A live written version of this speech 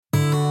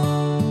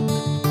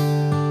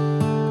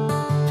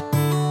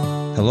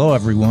Hello,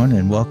 everyone,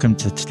 and welcome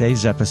to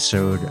today's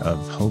episode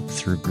of Hope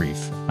Through Grief.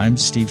 I'm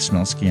Steve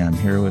Smilsky. I'm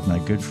here with my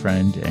good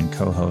friend and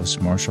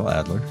co-host, Marshall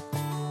Adler.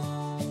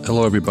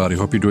 Hello, everybody.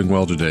 Hope you're doing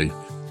well today.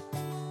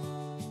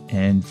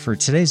 And for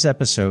today's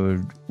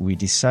episode, we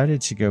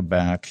decided to go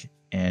back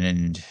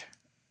and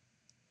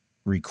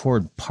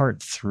record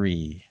part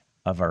 3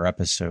 of our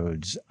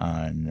episodes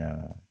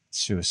on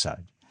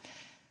suicide.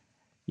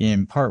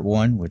 In part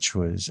 1, which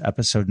was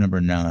episode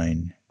number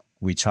 9,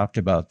 we talked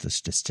about the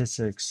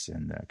statistics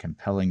and the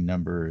compelling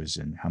numbers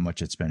and how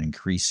much it's been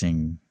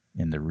increasing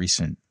in the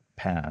recent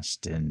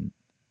past and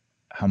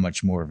how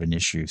much more of an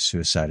issue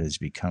suicide is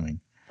becoming.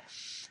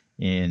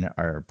 In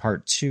our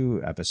part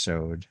 2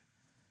 episode,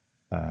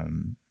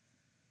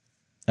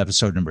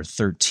 episode number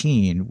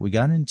 13, we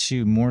got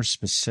into more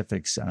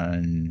specifics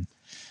on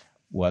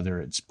whether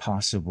it's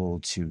possible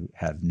to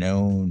have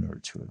known or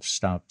to have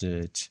stopped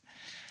it.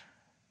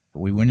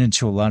 We went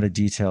into a lot of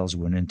details,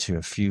 went into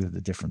a few of the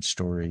different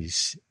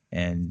stories.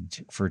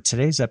 And for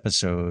today's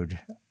episode,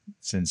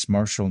 since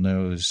Marshall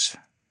knows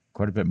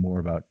quite a bit more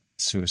about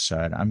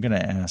suicide, I'm going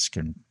to ask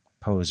and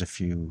pose a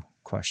few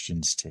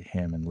questions to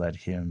him and let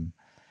him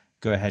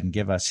go ahead and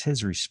give us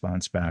his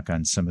response back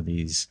on some of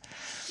these.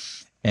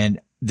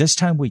 And this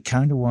time we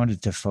kind of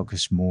wanted to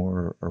focus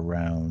more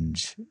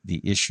around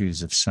the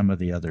issues of some of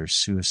the other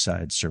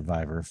suicide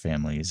survivor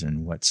families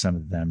and what some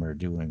of them are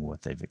doing,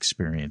 what they've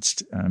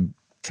experienced.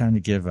 Kind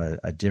of give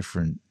a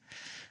different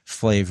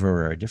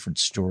flavor or a different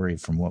story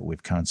from what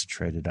we've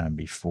concentrated on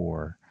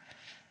before.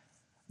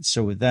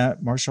 So with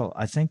that, Marshall,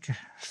 I think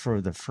for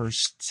the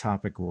first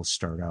topic we'll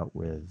start out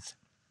with,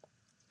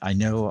 I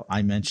know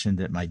I mentioned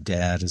that my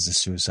dad is a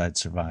suicide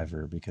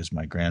survivor because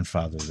my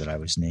grandfather that I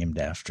was named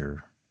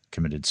after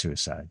committed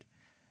suicide.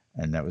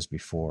 And that was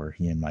before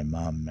he and my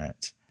mom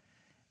met.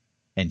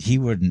 And he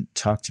wouldn't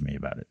talk to me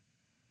about it.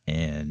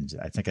 And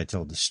I think I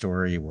told the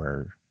story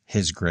where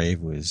his grave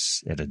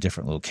was at a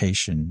different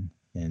location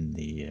in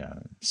the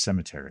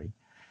cemetery.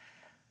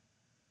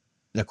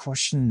 The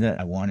question that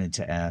I wanted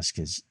to ask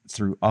is,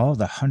 through all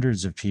the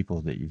hundreds of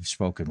people that you've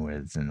spoken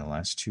with in the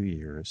last 2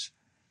 years,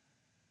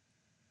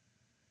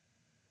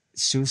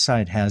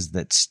 suicide has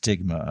that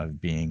stigma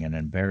of being an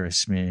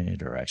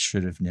embarrassment, or I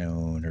should have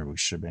known, or we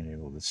should have been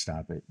able to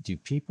stop it. Do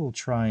people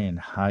try and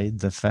hide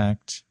the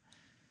fact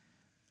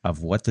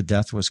of what the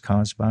death was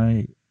caused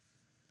by?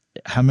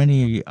 How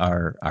many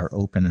are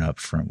open and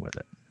upfront with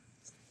it?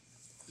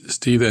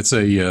 Steve, that's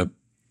a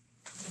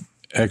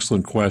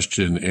excellent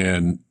question.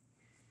 And,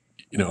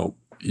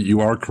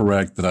 you are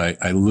correct that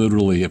I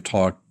literally have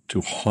talked to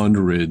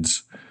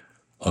hundreds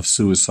of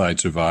suicide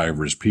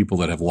survivors, people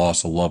that have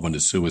lost a loved one to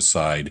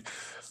suicide.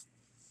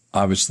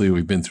 Obviously,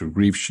 we've been through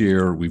Grief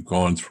Share. We've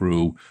gone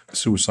through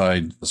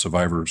suicide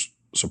survivors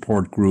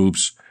support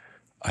groups.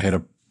 I had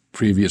a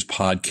previous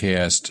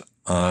podcast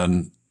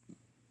on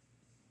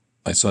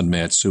my son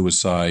Matt's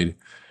suicide.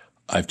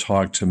 I've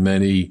talked to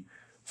many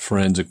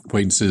friends,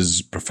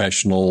 acquaintances,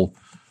 professional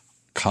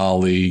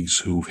colleagues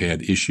who've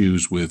had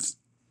issues with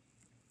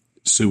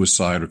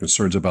suicide or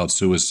concerns about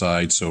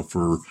suicide. So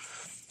for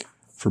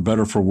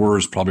better or for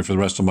worse, probably for the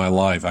rest of my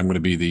life, I'm going to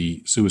be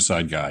the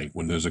suicide guy.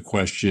 When there's a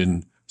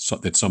question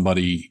that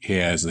somebody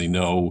has and they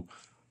know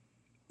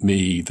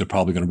me, they're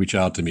probably going to reach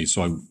out to me.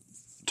 So I've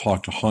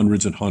talked to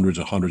hundreds and hundreds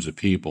and hundreds of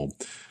people.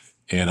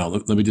 And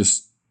let me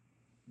just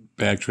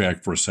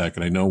backtrack for a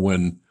second. I know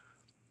when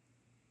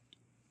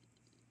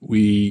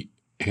we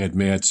had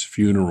Matt's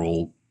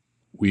funeral,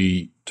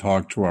 we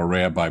talked to our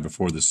rabbi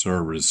before the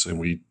service, and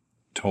we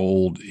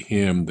told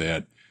him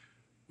that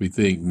we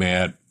think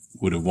Matt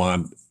would have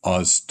wanted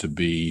us to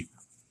be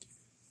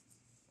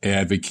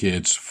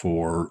advocates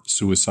for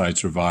suicide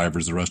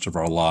survivors the rest of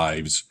our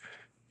lives.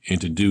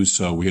 And to do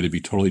so, we had to be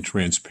totally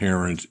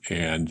transparent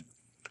and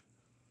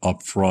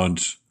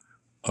upfront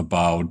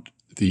about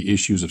the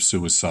issues of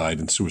suicide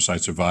and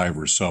suicide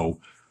survivors. So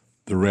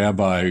the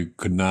rabbi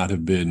could not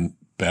have been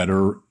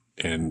better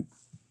and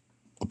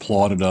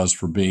applauded us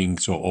for being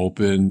so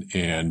open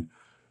and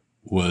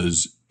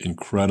was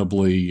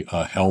incredibly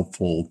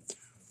helpful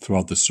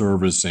throughout the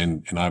service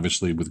and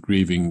obviously with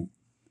grieving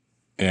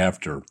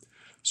after.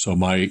 So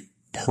my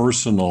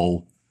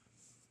personal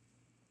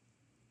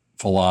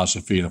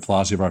philosophy and the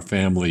philosophy of our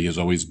family has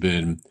always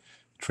been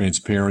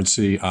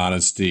transparency,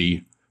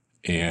 honesty,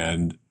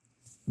 and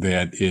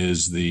that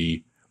is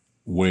the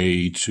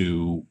way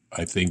to,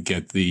 I think,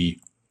 get the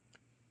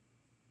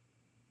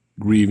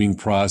grieving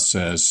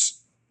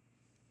process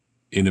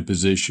in a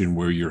position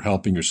where you're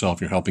helping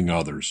yourself, you're helping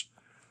others.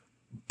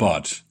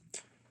 But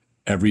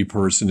every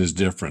person is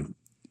different.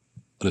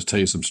 Let us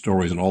tell you some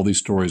stories, and all these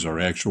stories are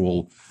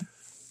actual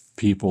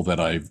people that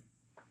I've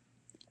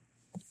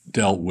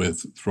dealt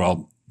with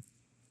throughout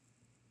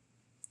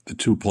the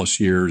 2+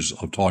 years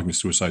of talking to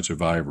suicide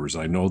survivors.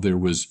 I know there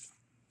was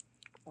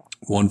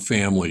one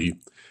family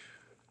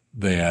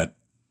that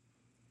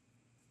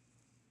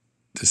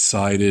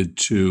decided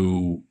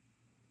to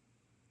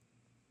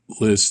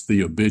list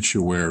the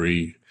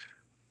obituary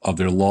of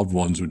their loved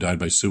ones who died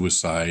by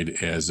suicide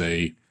as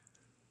a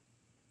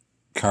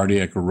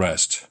cardiac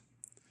arrest.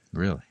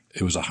 Really?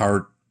 It was a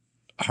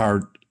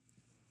heart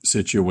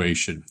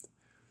situation.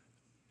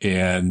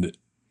 And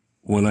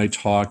when I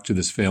talked to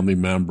this family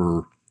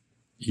member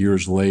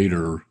years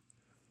later,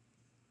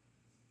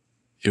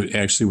 it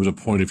actually was a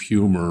point of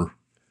humor.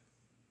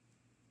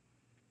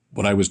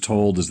 What I was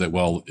told is that,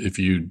 well, if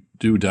you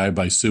do die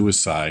by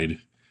suicide,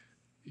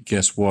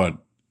 guess what?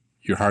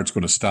 Your heart's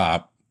going to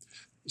stop.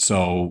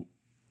 So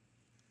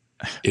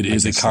it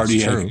is a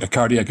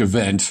cardiac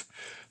event.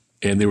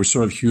 And they were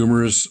sort of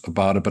humorous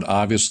about it, but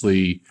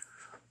obviously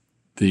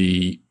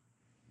the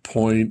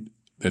point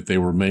that they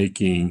were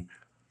making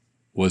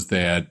was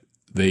that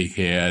they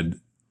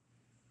had,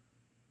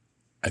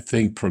 I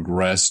think,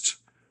 progressed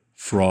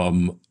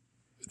from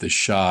the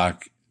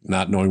shock,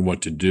 not knowing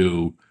what to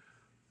do,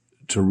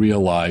 to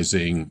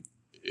realizing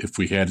if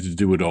we had to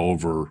do it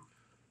over,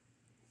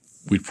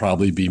 we'd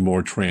probably be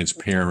more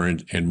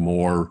transparent and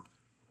more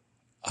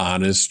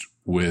honest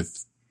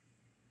with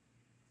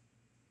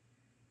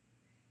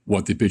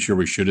what the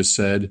obituary should have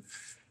said.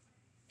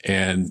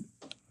 And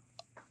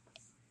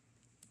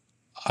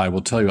I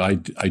will tell you,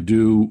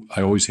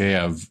 I always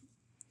have,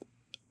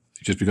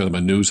 just because I'm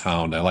a news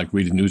hound, I like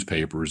reading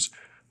newspapers.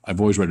 I've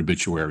always read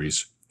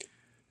obituaries.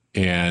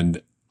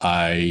 And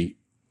I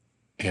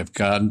have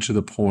gotten to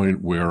the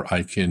point where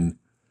I can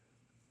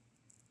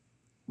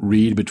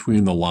read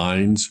between the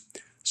lines.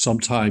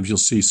 Sometimes you'll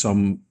see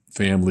some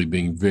family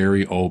being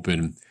very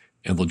open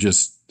and they'll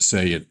just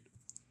say it.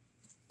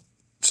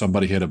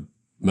 Somebody had a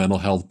mental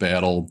health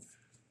battle,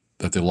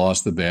 that they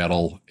lost the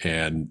battle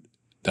and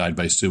died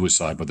by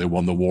suicide, but they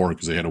won the war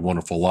because they had a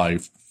wonderful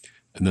life.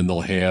 And then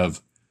they'll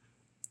have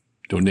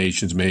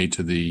donations made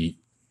to the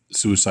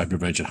Suicide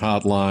Prevention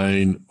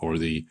Hotline or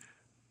the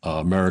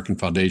American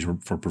Foundation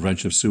for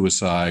Prevention of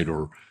Suicide,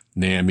 or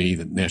NAMI,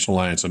 the National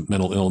Alliance on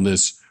Mental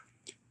Illness,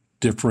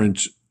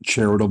 different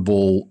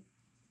charitable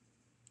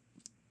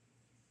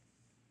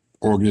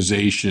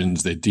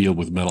organizations that deal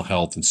with mental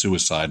health and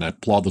suicide. And I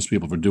applaud those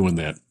people for doing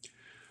that.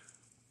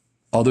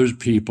 Other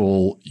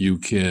people, you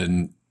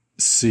can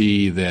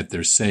see that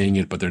they're saying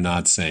it, but they're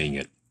not saying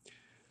it.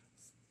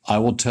 I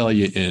will tell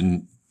you,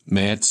 in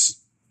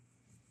Matt's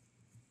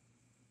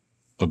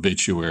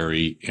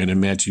obituary and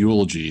in Matt's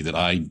eulogy, that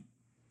I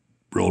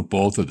wrote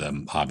both of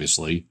them,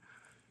 obviously,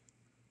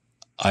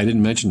 I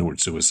didn't mention the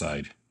word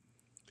suicide.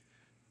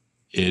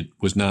 It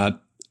was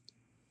not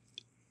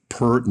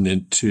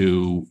pertinent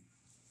to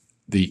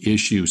the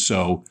issue.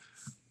 So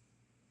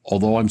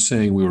although I'm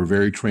saying we were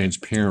very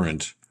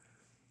transparent,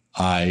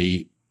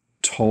 I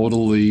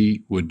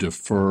totally would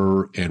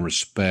defer and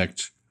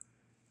respect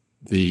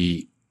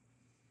the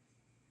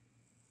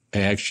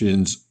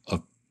actions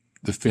of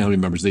the family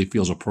members they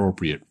feel is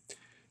appropriate.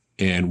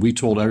 And we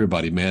told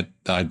everybody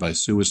Matt died by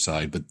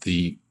suicide, but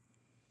the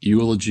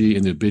eulogy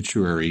and the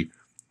obituary,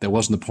 that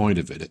wasn't the point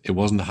of it. It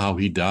wasn't how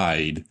he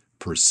died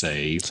per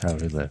se. It's how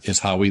he lived. It's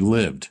how he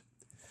lived.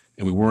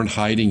 And we weren't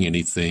hiding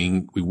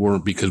anything. We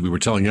weren't, because we were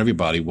telling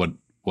everybody what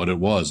it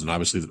was. And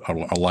obviously our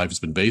life has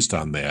been based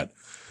on that.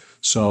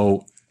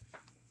 So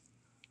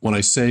when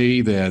I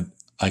say that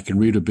I can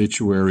read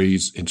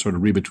obituaries and sort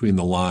of read between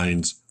the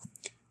lines,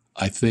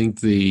 I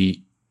think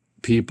the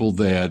people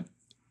that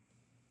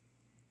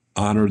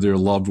honor their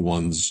loved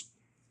ones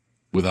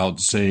without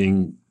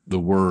saying the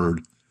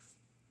word,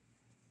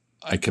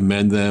 I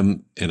commend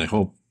them, and I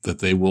hope that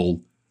they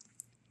will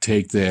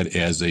take that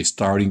as a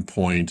starting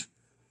point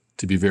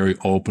to be very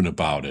open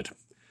about it.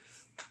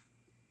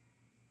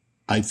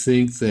 I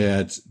think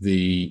that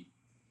the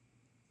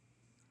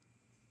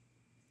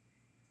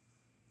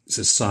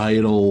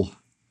societal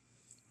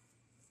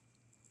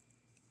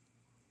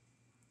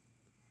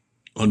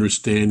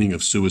understanding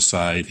of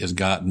suicide has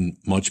gotten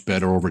much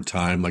better over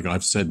time. Like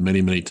I've said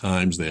many, many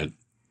times, that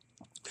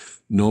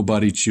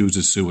nobody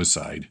chooses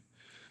suicide.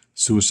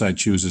 Suicide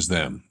chooses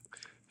them.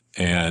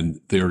 And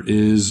there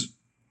is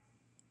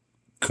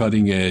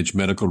cutting edge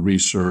medical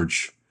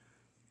research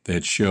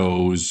that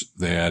shows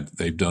that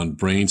they've done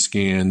brain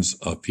scans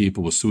of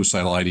people with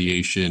suicidal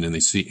ideation, and they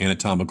see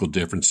anatomical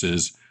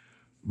differences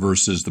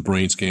versus the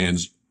brain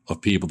scans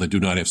of people that do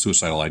not have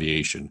suicidal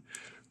ideation,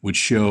 which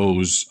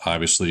shows,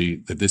 obviously,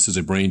 that this is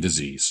a brain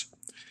disease.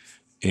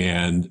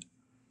 And,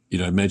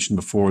 I mentioned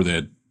before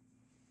that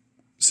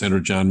Senator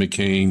John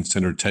McCain,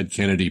 Senator Ted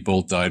Kennedy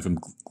both died from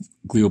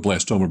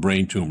glioblastoma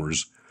brain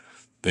tumors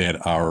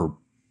that are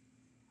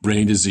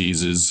brain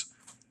diseases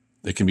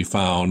that can be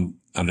found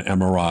on an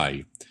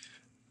MRI.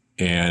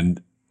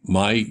 And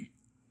my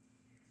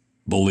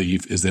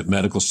belief is that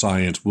medical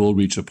science will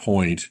reach a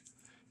point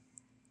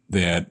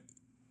that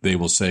they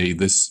will say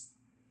this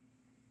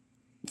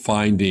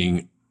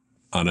finding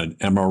on an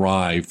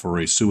MRI for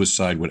a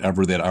suicide,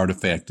 whatever that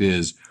artifact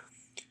is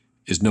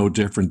no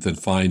different than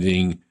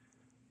finding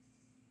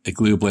a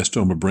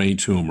glioblastoma brain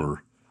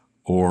tumor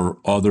or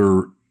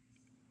other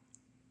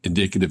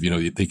indicative.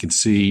 They can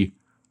see,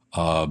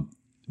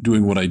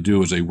 doing what I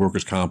do as a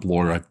workers' comp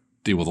lawyer, I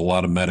deal with a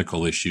lot of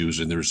medical issues,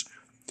 and there's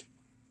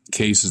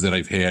cases that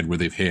I've had where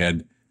they've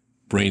had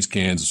brain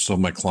scans of some of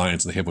my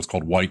clients, and they have what's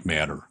called white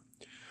matter.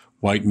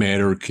 White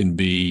matter can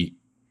be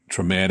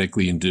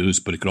traumatically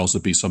induced, but it could also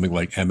be something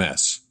like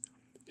MS.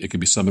 It could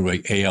be something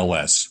like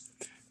ALS.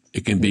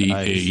 It can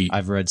be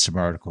I've read some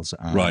articles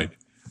on right.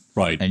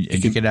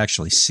 and you can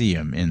actually see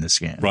them in the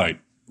scan.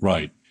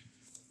 Right.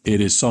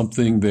 It is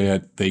something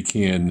that they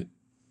can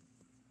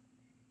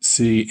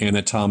see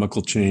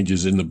anatomical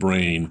changes in the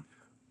brain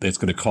that's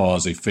going to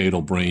cause a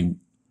fatal brain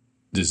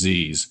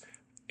disease.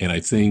 And I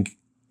think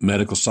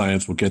medical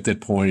science will get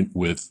that point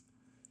with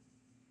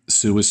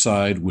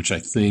suicide, which I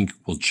think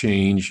will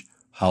change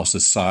how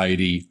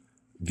society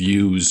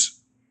views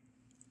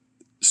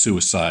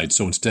suicide.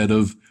 So instead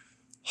of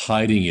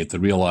hiding it, they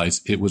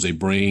realize it was a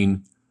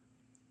brain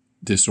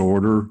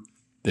disorder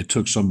that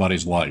took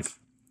somebody's life.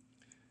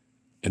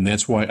 And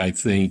that's why I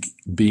think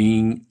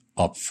being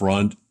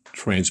upfront,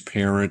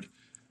 transparent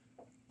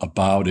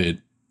about it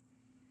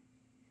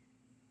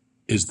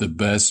is the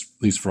best,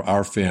 at least for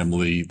our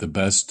family, the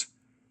best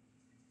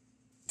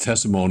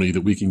testimony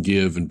that we can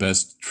give and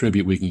best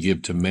tribute we can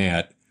give to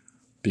Matt,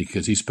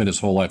 because he spent his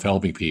whole life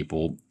helping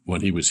people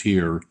when he was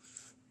here.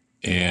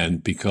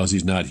 And because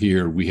he's not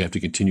here, we have to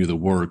continue the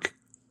work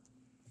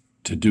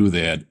to do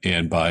that.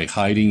 And by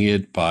hiding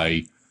it,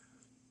 by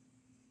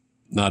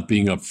not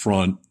being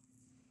upfront,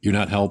 you're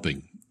not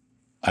helping.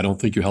 I don't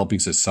think you're helping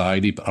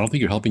society, but I don't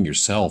think you're helping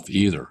yourself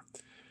either.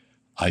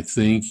 I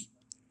think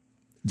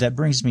that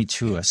brings me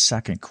to a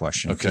second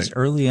question. Okay. Because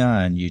early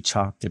on, you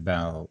talked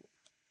about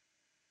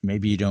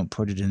maybe you don't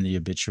put it in the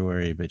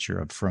obituary, but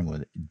you're upfront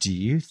with it. Do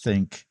you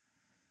think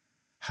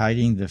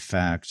hiding the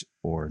fact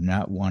or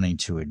not wanting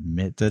to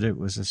admit that it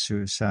was a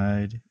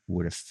suicide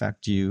would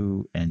affect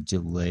you and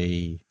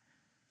delay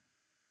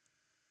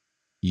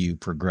you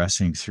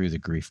progressing through the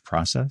grief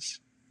process?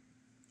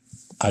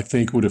 I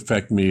think it would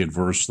affect me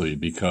adversely,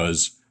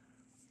 because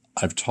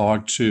I've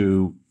talked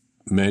to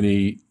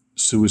many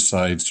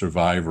suicide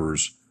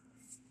survivors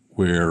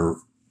where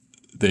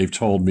they've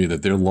told me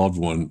that their loved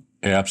one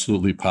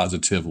absolutely,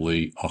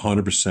 positively,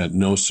 100%,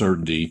 no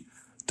certainty,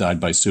 died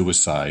by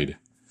suicide.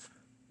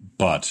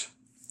 But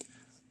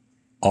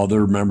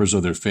other members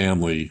of their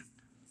family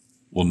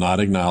will not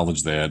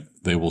acknowledge that.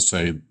 They will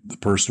say the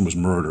person was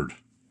murdered.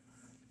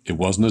 It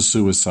wasn't a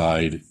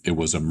suicide. It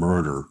was a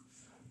murder.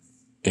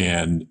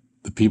 And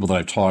the people that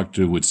I've talked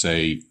to would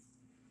say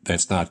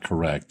that's not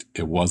correct.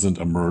 It wasn't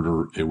a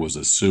murder. It was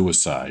a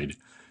suicide.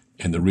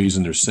 And the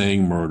reason they're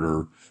saying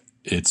murder,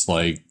 it's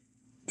like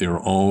their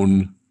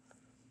own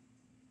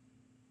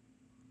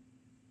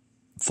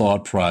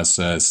thought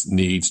process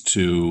needs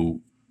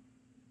to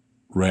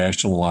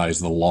rationalize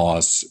the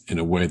loss in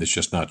a way that's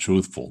just not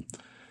truthful.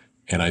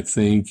 And I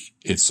think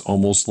it's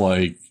almost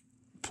like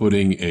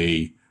putting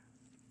a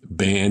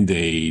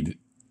Band-Aid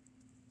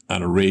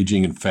on a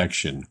raging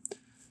infection.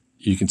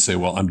 You can say,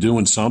 well, I'm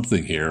doing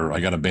something here. I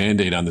got a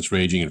Band-Aid on this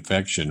raging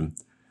infection.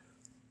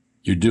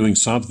 You're doing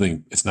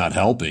something. It's not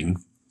helping.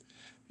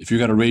 If you've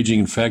got a raging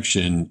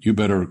infection, you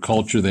better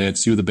culture that,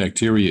 see what the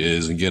bacteria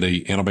is, and get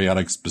an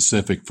antibiotic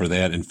specific for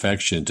that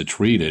infection to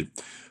treat it.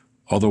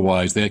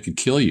 Otherwise, that could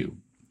kill you.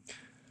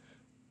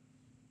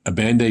 A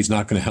Band-Aid's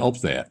not going to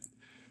help that.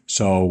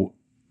 So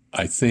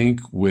I think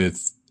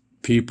with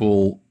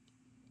people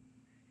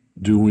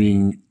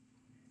doing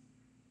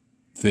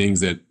things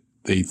that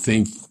they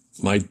think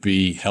might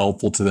be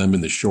helpful to them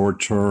in the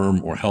short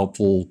term or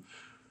helpful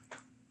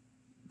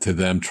to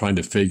them trying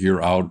to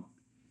figure out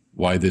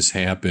why this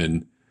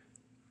happened,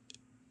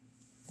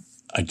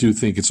 I do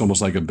think it's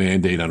almost like a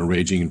Band-Aid on a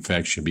raging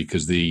infection,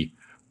 because the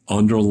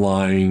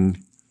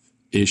underlying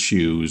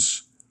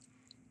issues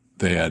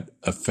that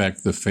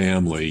affect the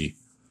family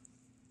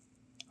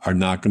are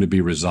not going to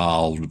be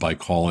resolved by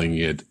calling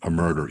it a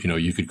murder. You know,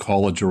 you could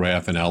call a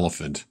giraffe an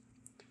elephant.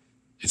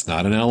 It's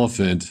not an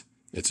elephant.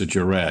 It's a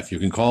giraffe. You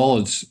can call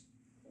it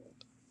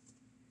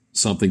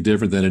something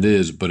different than it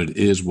is, but it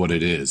is what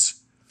it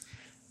is.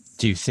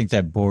 Do you think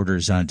that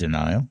borders on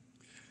denial?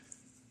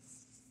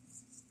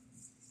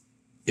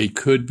 It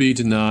could be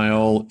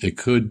denial. It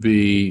could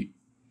be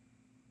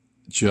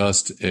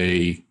just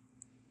a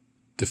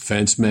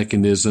defense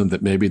mechanism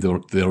that maybe they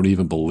don't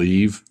even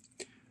believe,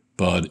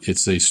 but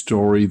it's a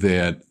story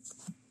that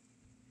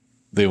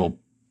they will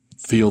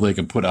feel they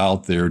can put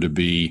out there to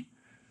be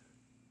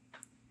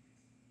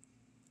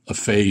a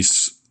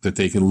face that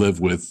they can live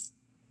with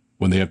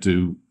when they have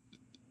to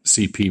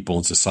see people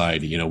in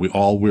society. You know, we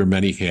all wear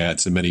many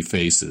hats and many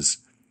faces,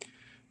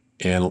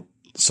 and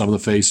some of the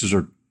faces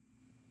are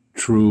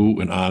true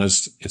and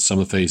honest, and some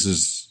of the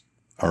faces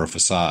are a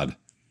facade.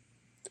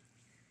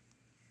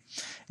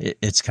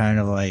 It's kind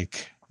of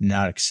like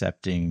not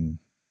accepting.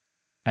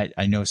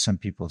 I know some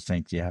people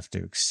think you have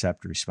to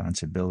accept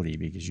responsibility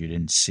because you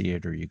didn't see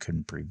it or you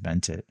couldn't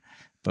prevent it.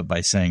 But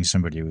by saying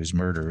somebody was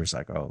murdered, it's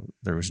like, oh,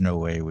 there was no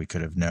way we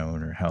could have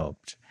known or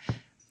helped.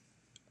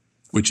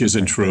 Which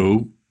isn't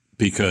true,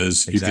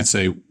 because you could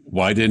say,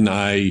 why didn't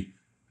I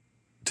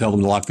tell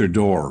them to lock their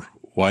door?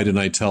 Why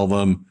didn't I tell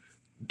them,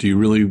 do you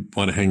really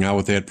want to hang out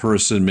with that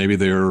person? Maybe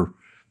they're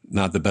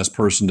not the best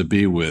person to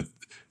be with.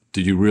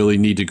 Did you really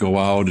need to go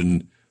out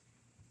and,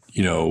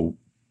 you know,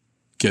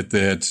 get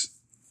that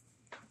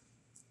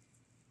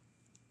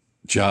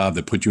job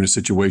that put you in a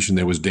situation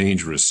that was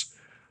dangerous.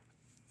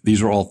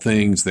 These are all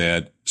things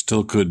that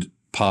still could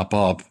pop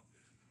up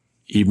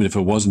even if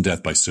it wasn't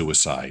death by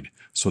suicide.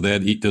 So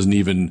that doesn't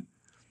even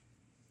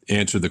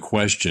answer the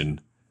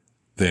question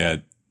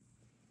that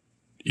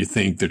you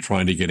think they're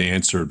trying to get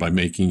answered by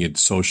making it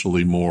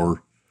socially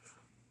more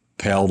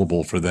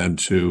palatable for them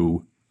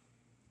to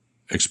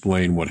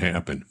explain what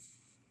happened.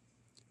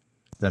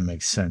 That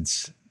makes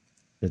sense.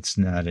 It's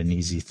not an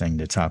easy thing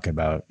to talk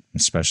about,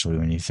 especially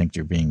when you think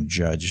you're being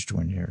judged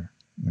when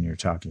you're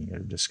talking or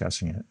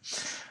discussing it.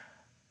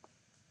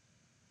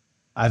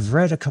 I've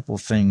read a couple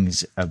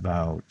things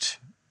about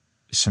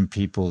some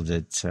people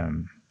that,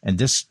 and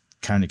this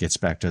kind of gets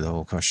back to the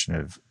whole question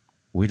of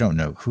we don't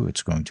know who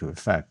it's going to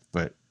affect,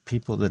 but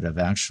people that have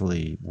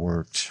actually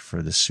worked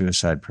for the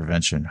suicide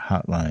prevention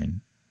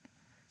hotline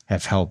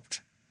have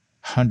helped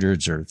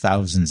hundreds or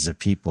thousands of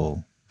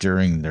people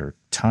during their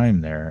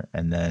time there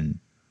and then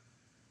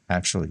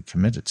actually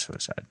committed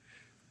suicide.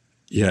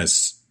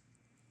 Yes.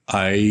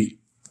 I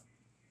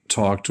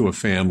talked to a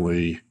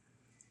family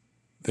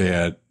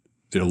that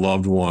their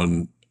loved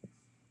one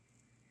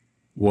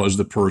was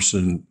the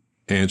person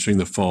answering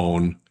the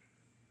phone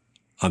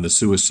on the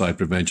suicide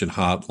prevention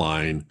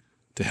hotline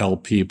to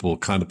help people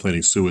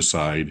contemplating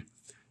suicide,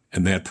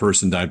 and that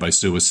person died by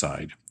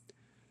suicide.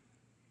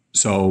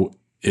 So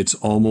it's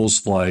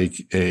almost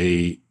like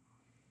a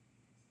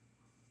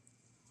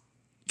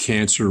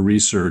cancer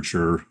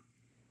researcher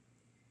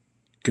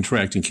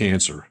contracting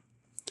cancer.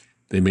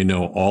 They may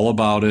know all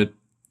about it.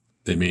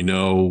 They may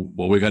know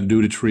what we got to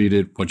do to treat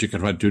it, what you can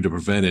try to do to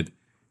prevent it.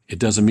 It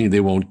doesn't mean they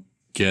won't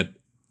get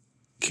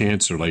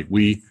cancer. Like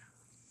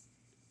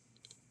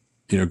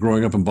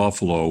growing up in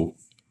Buffalo,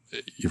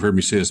 you've heard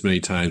me say this many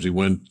times. We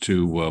went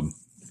to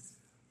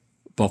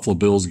Buffalo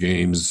Bills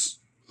games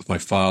with my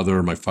father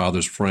and my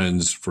father's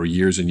friends for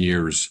years and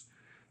years.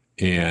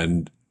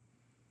 And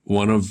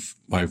one of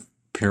my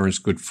parents'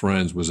 good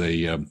friends was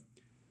a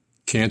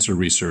cancer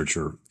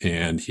researcher,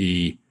 and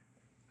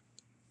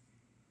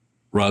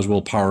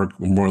Roswell Park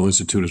Memorial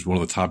Institute is one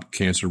of the top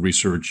cancer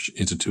research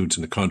institutes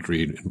in the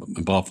country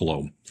in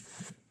Buffalo.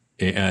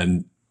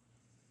 And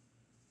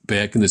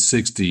back in the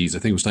 60s, I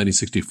think it was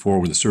 1964,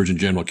 when the Surgeon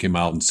General came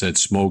out and said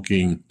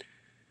smoking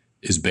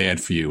is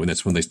bad for you. And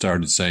that's when they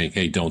started saying,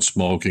 hey, don't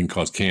smoke, it can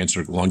cause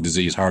cancer, lung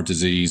disease, heart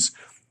disease,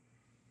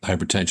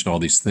 hypertension, all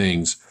these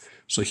things.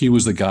 So he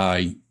was the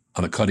guy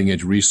on the cutting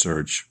edge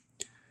research.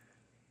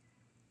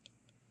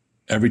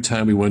 Every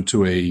time we went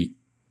to a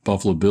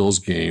Buffalo Bills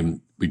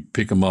game, we'd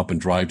pick him up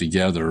and drive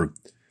together,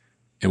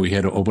 and we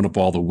had to open up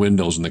all the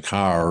windows in the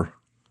car.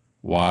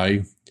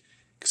 Why?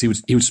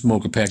 Because he would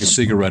smoke a pack of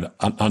cigarettes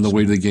on the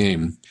way to the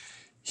game.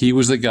 He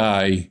was the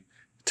guy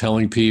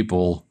telling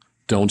people,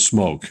 don't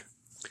smoke.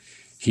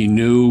 He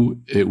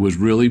knew it was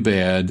really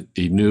bad.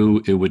 He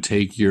knew it would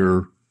take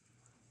your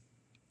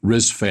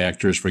risk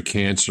factors for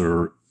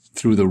cancer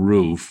through the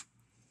roof,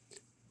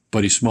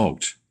 but he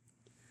smoked.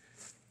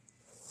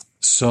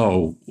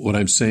 So what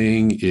I'm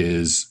saying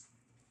is,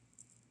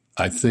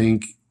 I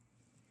think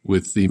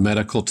with the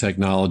medical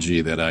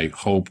technology that I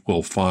hope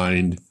will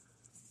find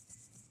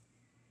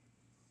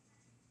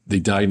the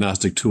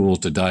diagnostic tools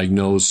to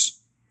diagnose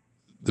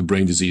the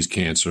brain disease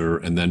cancer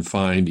and then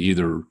find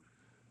either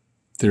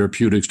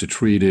therapeutics to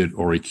treat it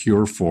or a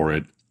cure for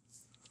it,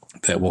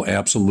 that will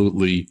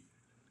absolutely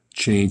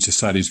change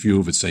society's view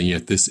of it, saying,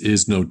 yet this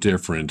is no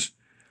different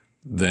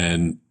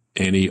than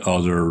any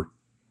other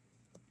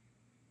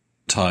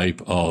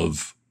type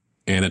of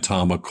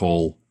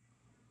anatomical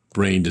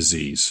brain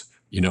disease.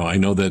 I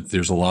know that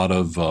there's a lot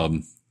of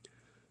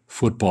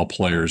football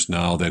players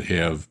now that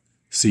have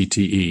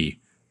CTE,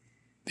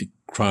 the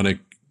chronic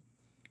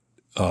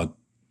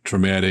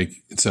traumatic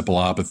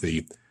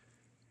encephalopathy.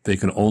 They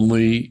can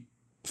only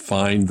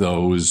find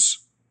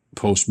those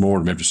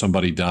post-mortem after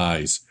somebody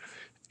dies.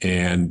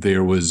 And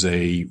there was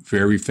a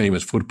very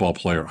famous football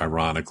player,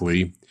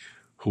 ironically,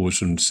 who was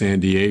from San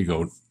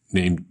Diego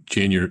named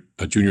Junior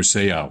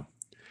Seau.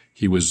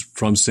 He was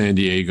from San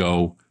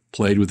Diego,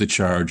 played with the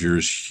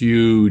Chargers,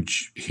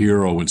 huge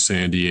hero in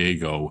San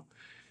Diego,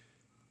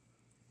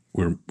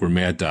 where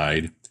Matt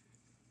died,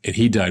 and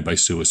he died by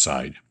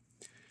suicide.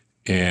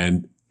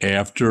 And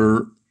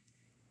after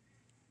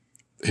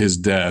his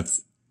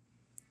death,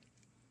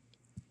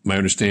 my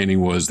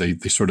understanding was they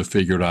sort of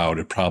figured out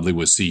it probably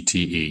was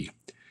CTE.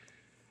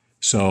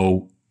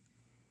 So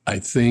I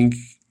think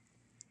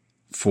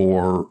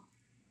for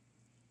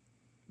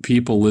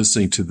people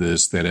listening to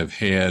this that have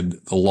had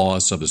the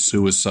loss of a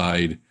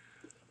suicide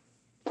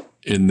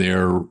in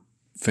their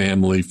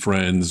family,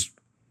 friends,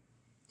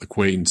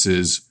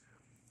 acquaintances,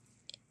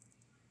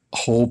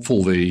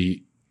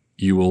 hopefully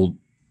you will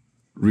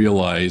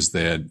realize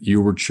that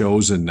you were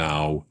chosen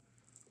now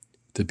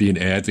to be an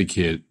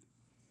advocate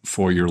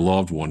for your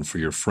loved one, for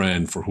your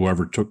friend, for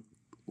whoever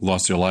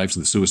lost their lives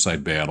in the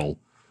suicide battle,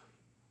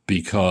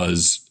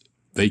 because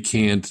they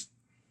can't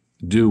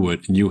do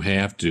it and you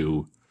have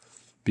to,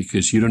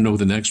 because you don't know who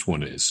the next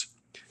one is.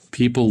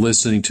 People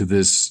listening to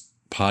this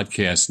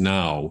podcast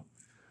now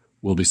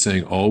will be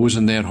saying, "Oh,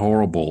 isn't that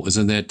horrible?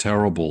 Isn't that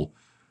terrible?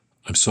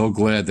 I'm so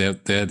glad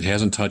that that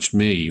hasn't touched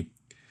me.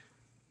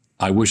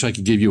 I wish I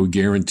could give you a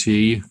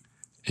guarantee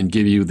and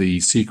give you the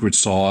secret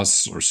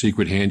sauce or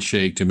secret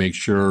handshake to make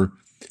sure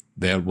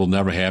that will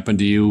never happen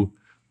to you.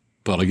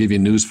 But I'll give you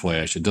a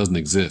newsflash. It doesn't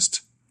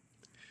exist."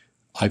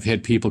 I've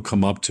had people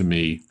come up to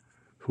me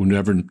who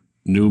never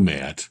knew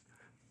Matt,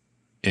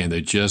 and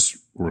they just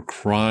were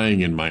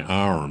crying in my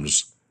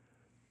arms.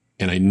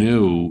 And I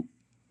knew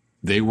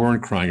they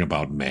weren't crying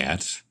about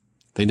Matt.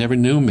 They never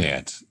knew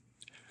Matt.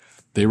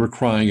 They were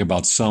crying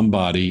about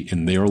somebody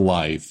in their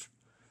life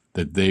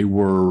that they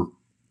were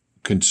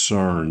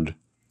concerned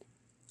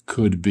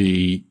could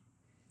be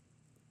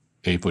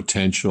a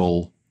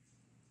potential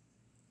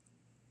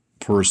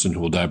person who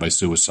will die by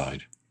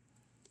suicide.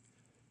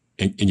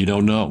 And you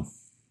don't know.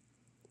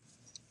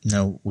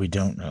 No, we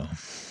don't know.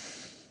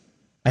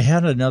 I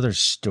had another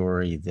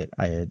story that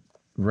I had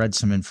read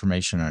some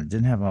information on. It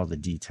didn't have all the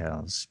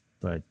details,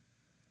 but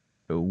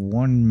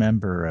one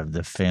member of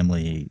the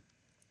family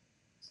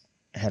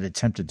had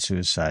attempted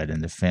suicide,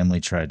 and the family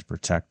tried to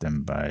protect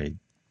them by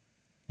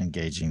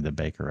engaging the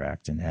Baker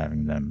Act and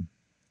having them,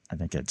 I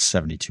think at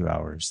 72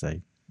 hours,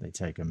 they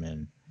take them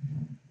in.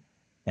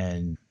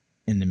 And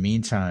in the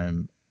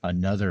meantime,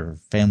 another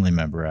family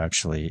member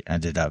actually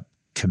ended up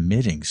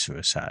committing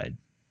suicide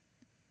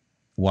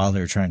while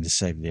they're trying to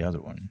save the other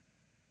one.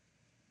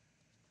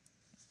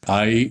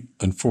 I,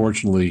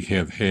 unfortunately,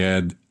 have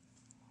had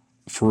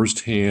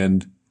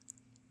firsthand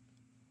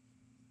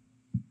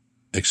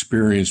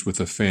experience with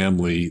a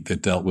family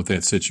that dealt with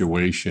that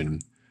situation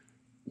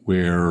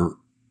where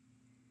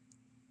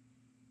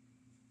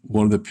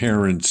one of the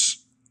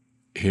parents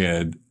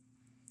had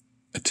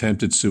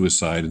attempted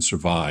suicide and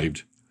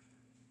survived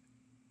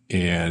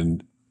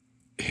and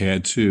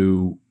had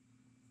to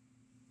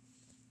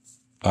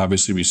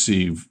obviously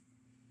receive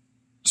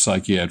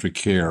psychiatric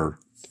care.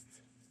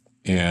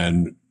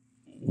 And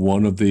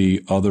one of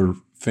the other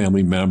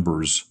family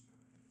members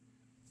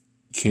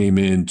came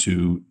in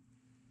to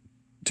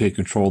take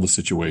control of the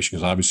situation,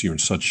 because obviously you're in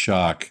such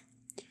shock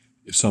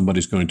if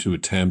somebody's going to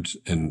attempt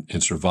and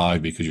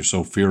survive, because you're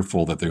so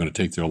fearful that they're going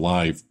to take their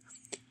life.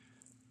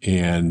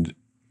 And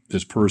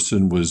this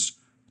person was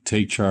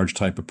take charge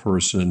type of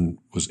person,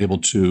 was able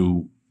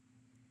to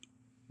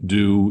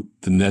do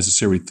the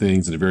necessary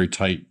things in a very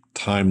tight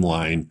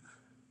timeline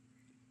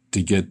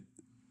to get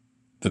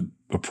the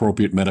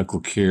appropriate medical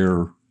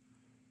care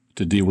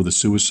to deal with a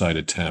suicide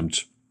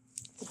attempt.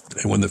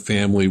 And when the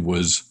family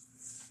was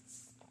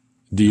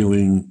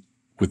dealing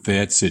with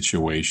that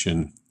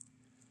situation,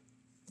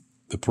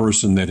 the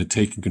person that had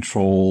taken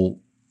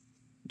control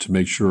to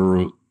make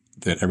sure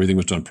that everything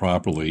was done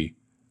properly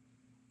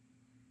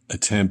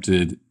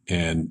attempted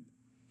and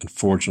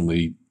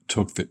unfortunately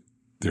took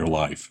their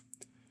life,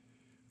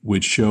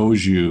 which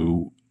shows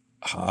you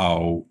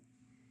how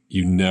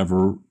you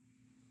never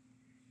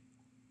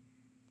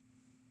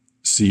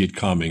see it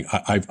coming.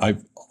 I've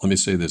let me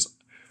say this.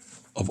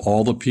 Of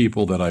all the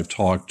people that I've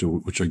talked to,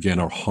 which again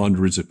are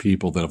hundreds of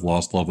people that have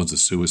lost loved ones to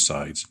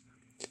suicides,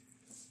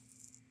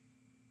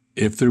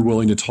 if they're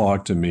willing to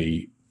talk to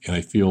me and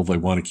I feel they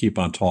want to keep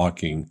on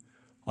talking,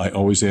 I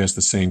always ask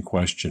the same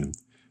question.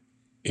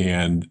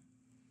 And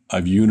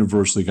I've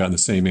universally gotten the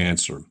same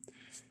answer.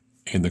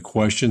 And the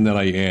question that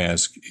I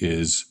ask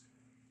is,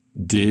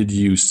 did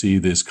you see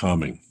this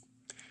coming?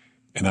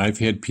 And I've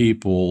had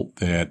people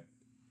that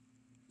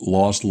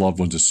lost loved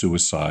ones to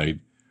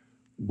suicide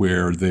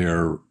where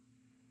their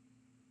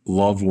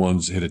loved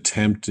ones had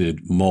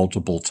attempted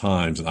multiple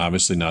times and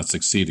obviously not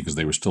succeeded because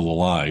they were still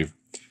alive.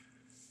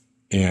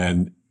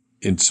 And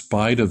in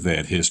spite of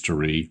that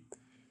history,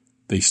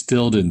 they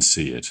still didn't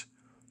see it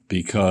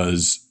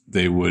because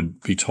they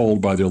would be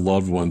told by their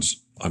loved ones,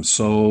 "I'm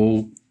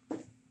so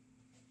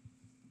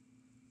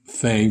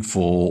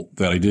thankful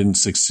that I didn't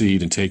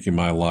succeed in taking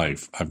my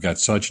life. I've got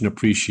such an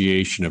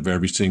appreciation of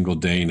every single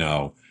day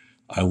now.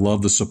 I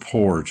love the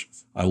support.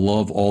 I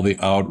love all the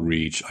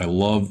outreach. I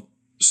love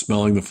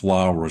smelling the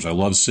flowers. I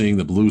love seeing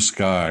the blue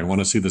sky. I want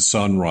to see the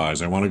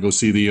sunrise. I want to go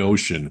see the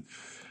ocean.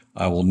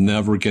 I will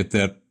never get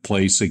that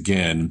place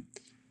again."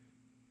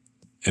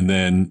 And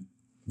then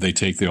they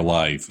take their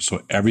life.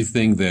 So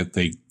everything that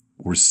they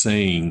were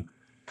saying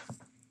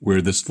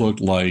where this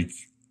looked like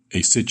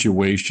a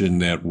situation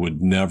that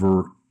would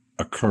never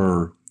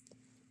occur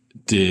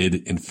did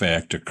in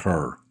fact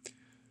occur.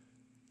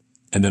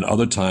 And then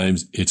other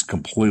times it's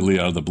completely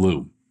out of the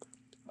blue.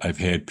 I've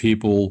had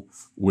people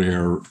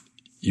where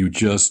you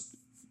just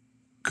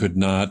could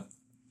not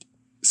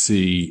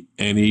see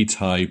any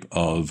type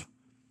of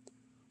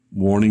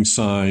warning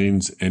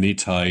signs, any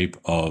type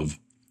of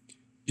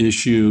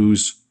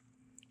issues,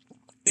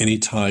 any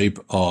type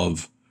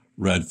of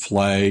red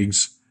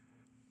flags,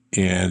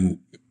 and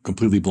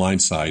completely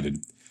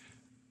blindsided.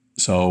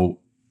 So,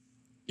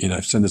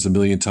 I've said this a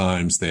million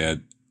times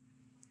that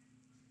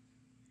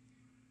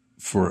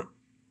for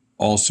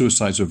all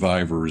suicide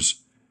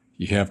survivors,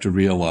 you have to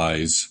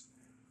realize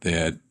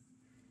that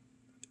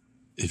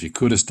if you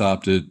could have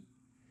stopped it,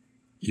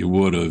 you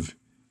would have.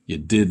 You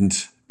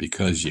didn't,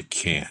 because you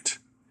can't.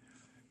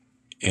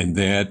 And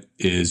that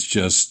is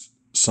just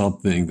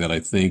something that I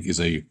think is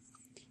a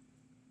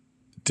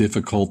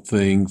difficult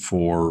thing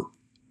for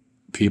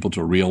people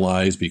to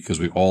realize, because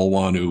we all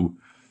want to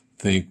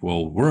think,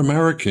 well, we're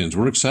Americans,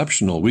 we're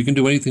exceptional, we can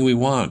do anything we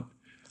want.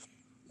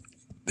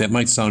 That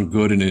might sound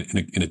good in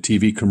a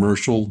TV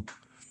commercial,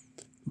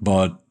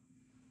 but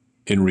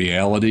in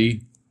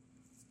reality,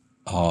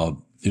 I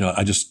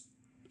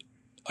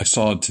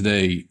saw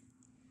today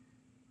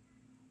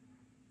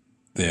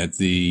that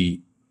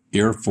the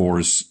Air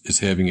Force is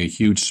having a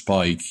huge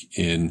spike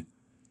in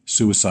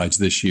suicides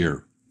this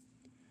year.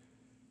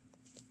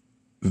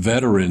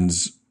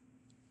 Veterans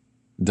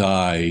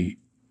die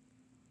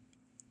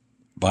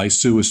by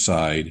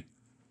suicide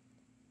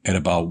at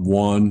about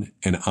 1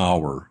 an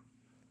hour.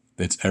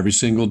 That's every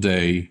single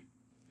day,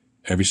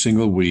 every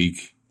single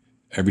week,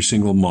 every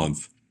single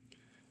month.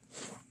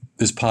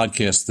 This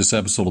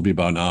episode will be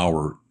about an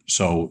hour.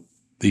 So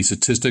the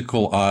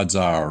statistical odds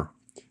are,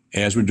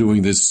 as we're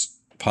doing this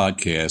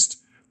podcast,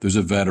 there's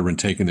a veteran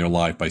taking their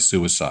life by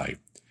suicide.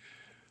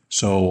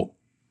 So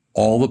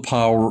all the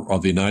power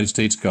of the United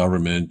States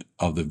government,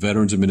 of the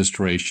Veterans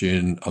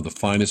Administration, of the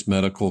finest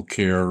medical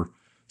care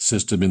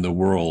system in the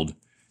world,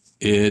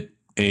 it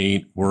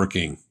ain't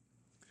working.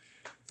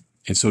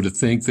 And so to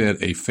think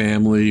that a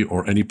family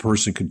or any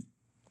person could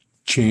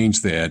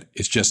change that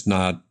is just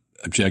not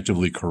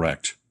objectively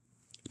correct.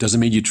 It doesn't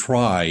mean you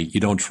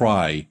don't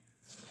try,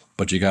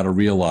 but you got to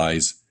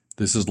realize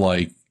this is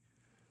like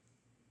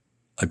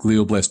a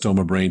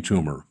glioblastoma brain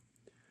tumor,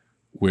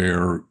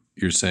 where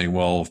you're saying,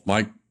 well, if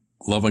my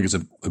loved one gets a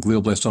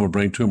glioblastoma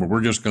brain tumor,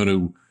 we're just going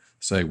to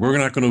say, we're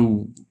not going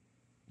to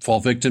fall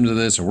victim to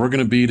this, or we're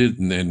going to beat it,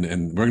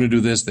 and we're going to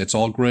do this. That's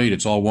all great.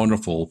 It's all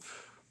wonderful.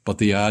 But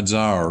the odds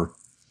are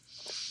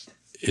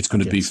it's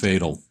going to be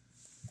fatal.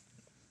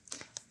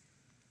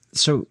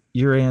 So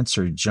your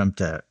answer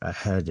jumped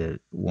ahead at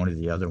one of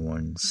the other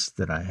ones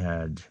that I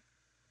had.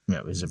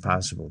 Is it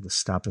possible to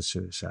stop a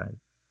suicide?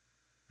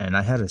 And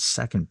I had a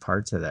second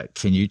part to that.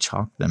 Can you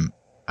talk them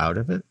out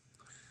of it?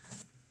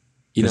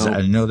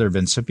 I know there have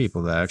been some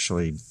people that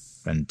actually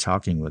been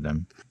talking with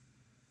them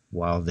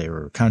while they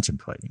were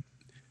contemplating.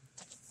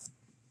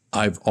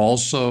 I've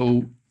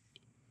also,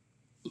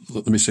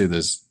 let me say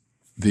this,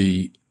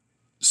 the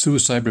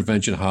Suicide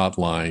Prevention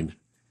Hotline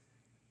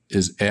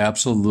is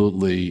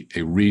absolutely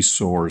a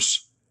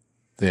resource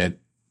that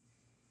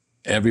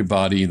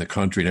everybody in the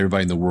country and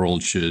everybody in the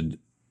world should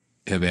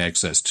have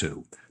access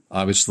to.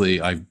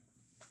 Obviously, I've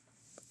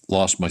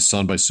lost my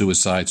son by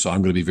suicide, so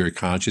I'm going to be very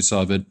conscious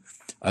of it.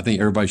 I think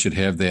everybody should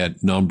have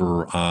that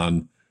number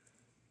on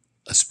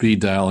a speed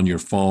dial on your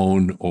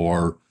phone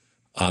or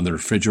on the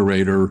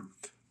refrigerator,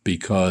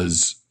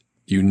 because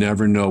you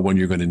never know when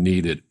you're going to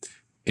need it.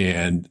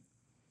 And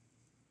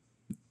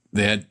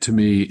that, to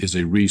me, is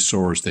a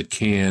resource that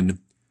can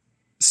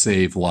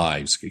save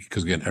lives.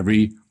 Because, again,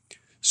 every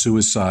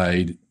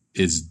suicide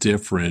is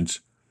different,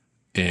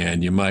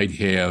 and you might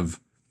have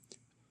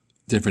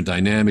different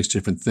dynamics,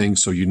 different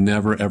things. So you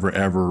never, ever,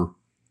 ever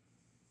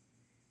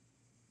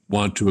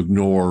want to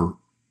ignore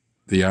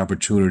the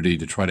opportunity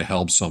to try to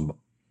help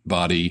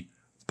somebody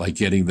by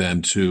getting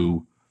them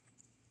to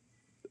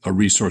a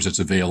resource that's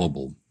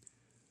available.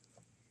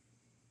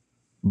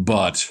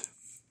 But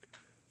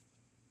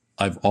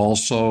I've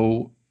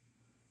also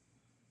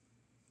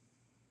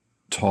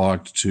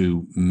talked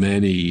to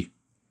many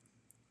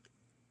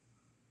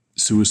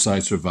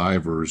suicide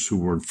survivors who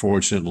were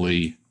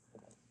unfortunately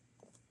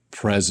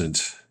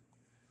present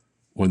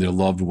when their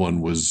loved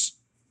one was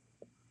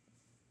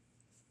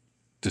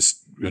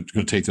just going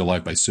to take their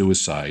life by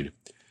suicide.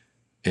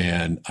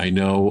 And I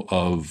know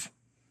of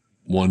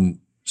one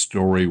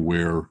story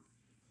where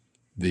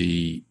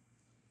the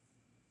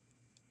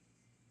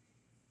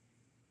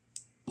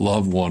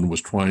loved one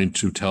was trying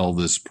to tell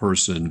this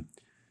person,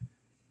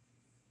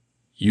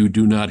 you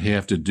do not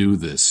have to do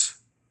this.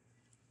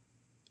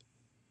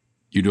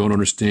 You don't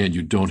understand.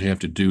 You don't have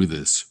to do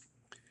this.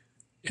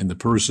 And the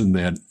person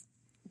that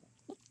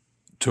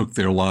took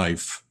their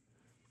life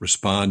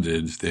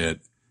responded that,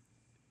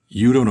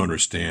 you don't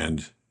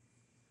understand.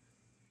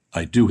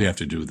 I do have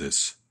to do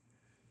this.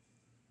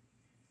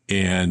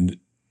 And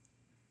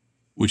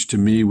which to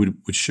me would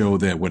show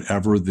that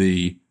whatever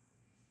the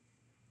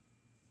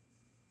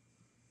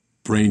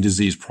brain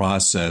disease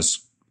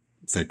process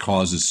that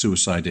causes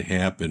suicide to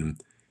happen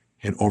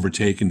had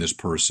overtaken this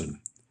person.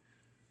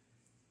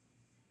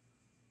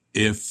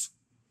 If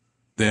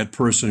that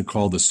person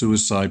called the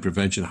Suicide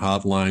Prevention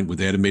Hotline, would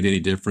that have made any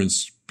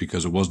difference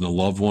because it wasn't a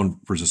loved one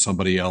versus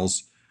somebody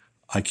else?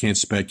 I can't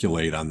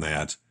speculate on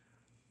that.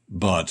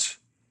 But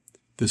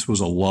this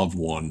was a loved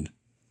one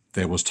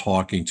that was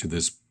talking to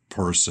this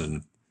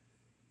person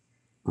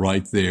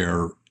right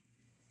there,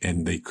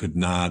 and they could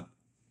not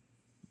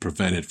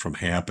prevent it from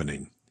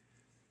happening.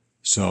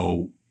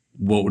 So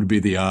what would be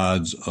the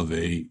odds of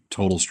a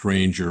total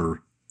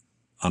stranger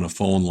on a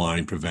phone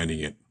line preventing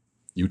it?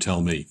 You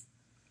tell me.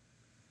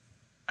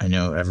 I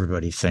know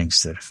everybody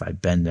thinks that if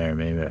I'd been there,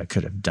 maybe I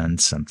could have done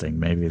something.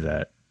 Maybe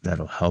that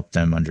that'll help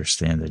them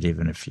understand that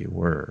even if you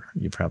were,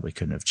 you probably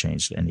couldn't have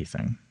changed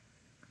anything.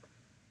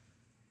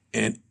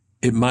 And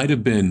it might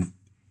have been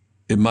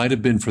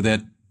for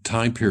that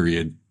time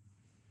period,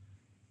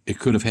 it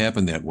could have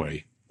happened that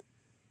way.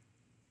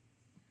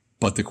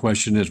 But the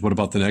question is, what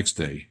about the next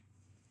day?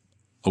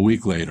 A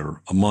week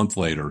later, a month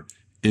later,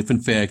 if in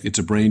fact it's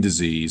a brain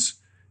disease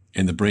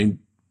and the brain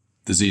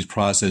disease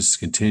process is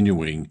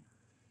continuing,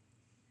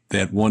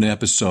 that one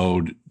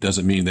episode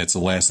doesn't mean that's the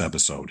last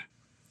episode.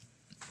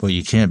 Well,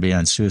 you can't be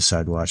on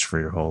suicide watch for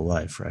your whole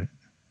life, right?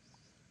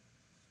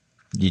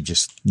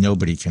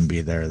 Nobody can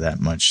be there that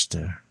much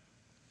to...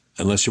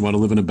 Unless you want to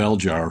live in a bell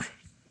jar.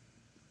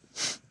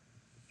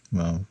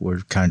 Well, we're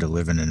kind of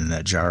living in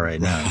that jar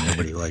right now. Right.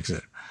 Nobody likes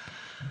it.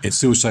 And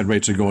suicide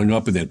rates are going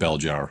up in that bell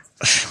jar.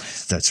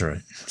 That's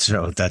right.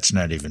 So that's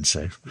not even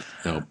safe.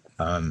 No.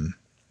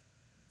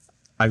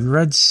 I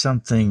read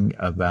something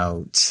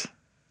about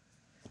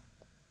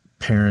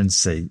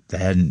parents that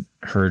hadn't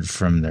heard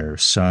from their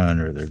son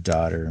or their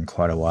daughter in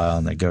quite a while,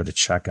 and they go to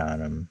check on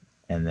them,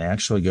 and they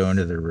actually go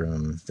into their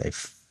room, they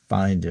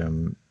find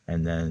him,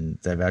 and then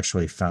they've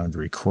actually found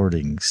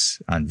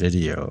recordings on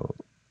video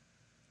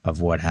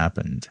of what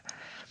happened.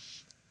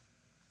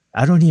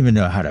 I don't even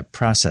know how to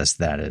process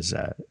that as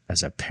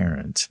a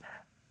parent.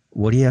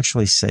 What do you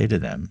actually say to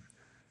them?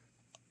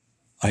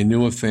 I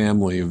knew a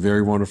family, a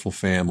very wonderful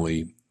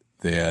family,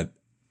 that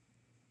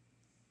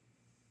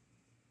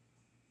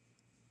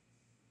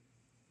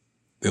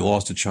they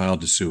lost a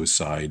child to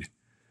suicide,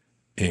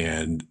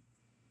 and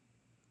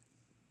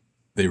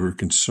they were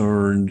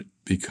concerned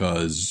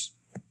because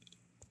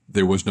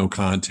there was no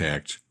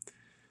contact,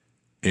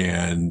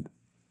 and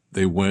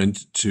they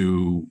went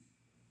to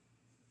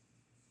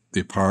the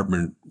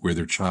apartment where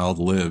their child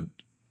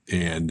lived,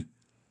 and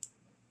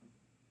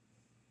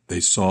they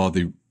saw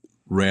the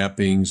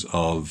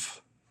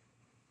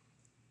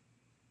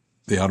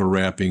outer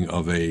wrapping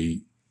of a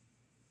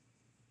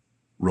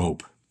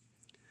rope.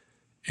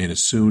 And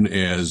as soon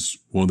as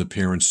one of the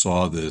parents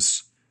saw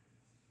this,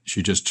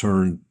 she just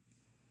turned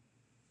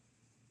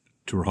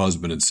to her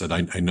husband and said,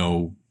 I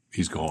know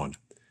he's gone.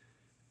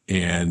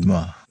 And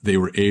they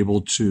were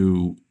able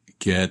to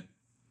get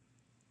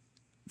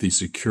the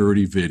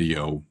security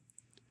video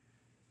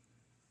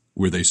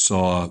where they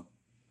saw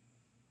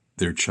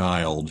their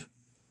child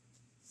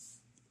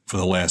for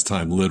the last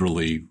time,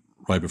 literally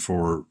right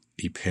before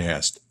he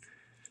passed.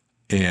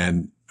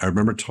 And I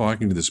remember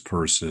talking to this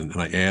person,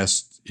 and I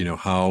asked,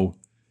 how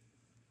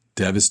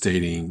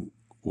devastating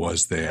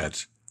was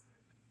that?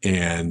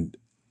 And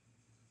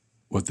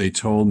what they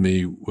told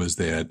me was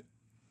that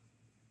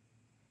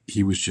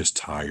he was just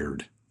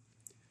tired.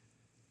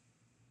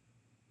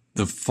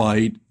 The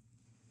fight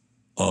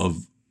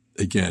of,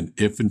 again,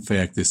 if in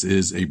fact this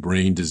is a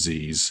brain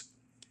disease,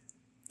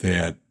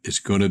 that it's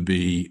going to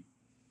be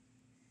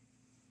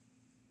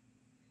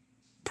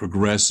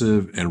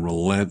progressive and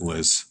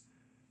relentless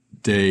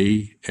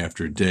day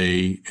after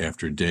day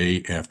after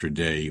day after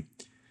day.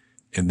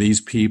 And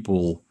these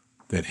people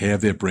that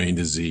have that brain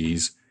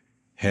disease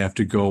have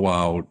to go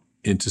out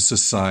into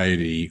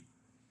society,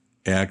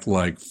 act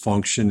like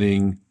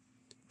functioning,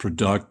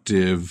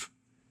 productive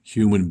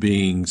human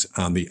beings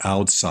on the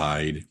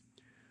outside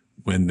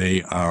when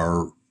they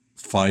are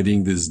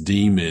fighting this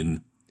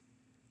demon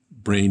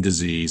brain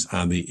disease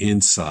on the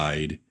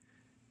inside.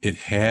 It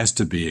has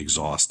to be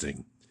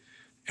exhausting.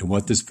 And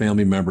what this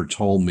family member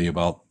told me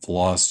about the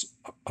loss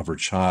of her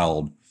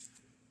child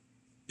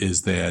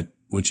is that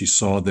when she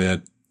saw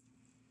that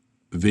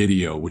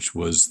video, which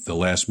was the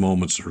last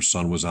moments her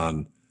son was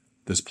on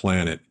this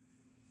planet,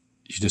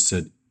 she just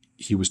said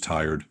he was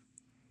tired.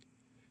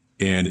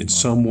 And in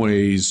some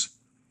ways,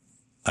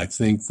 I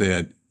think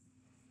that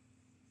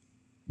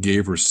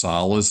gave her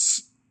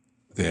solace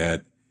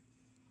that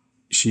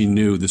she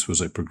knew this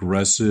was a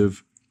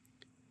progressive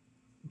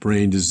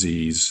brain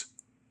disease,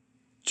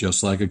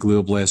 just like a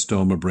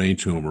glioblastoma brain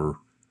tumor,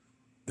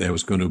 that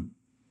was going to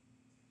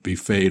be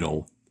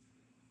fatal.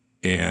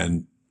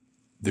 And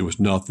there was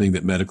nothing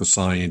that medical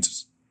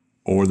science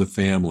or the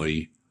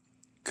family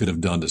could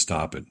have done to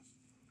stop it.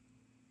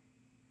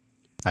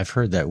 I've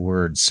heard that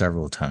word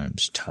several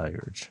times,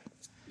 tired.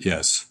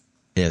 Yes.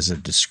 As a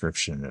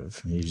description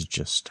of he's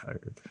just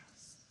tired.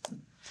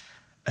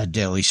 A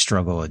daily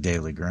struggle, a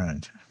daily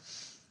grind.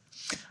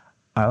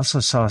 I also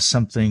saw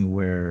something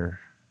where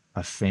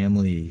a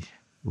family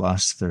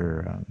lost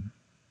their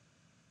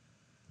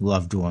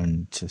loved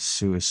one to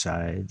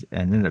suicide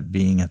and ended up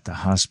being at the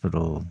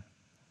hospital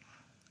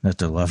that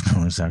their loved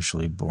one was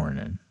actually born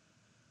in.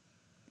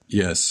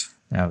 Yes.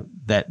 Now,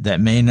 that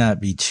may not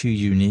be too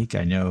unique.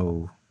 I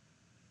know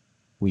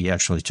we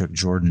actually took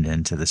Jordan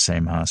into the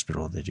same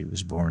hospital that he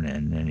was born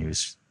in, and he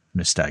was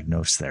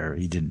misdiagnosed there.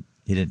 He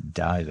didn't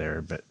die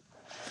there, but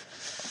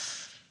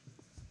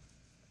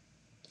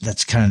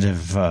that's kind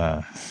of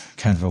a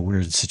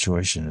weird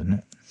situation, isn't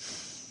it?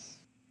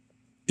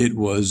 It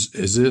was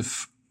as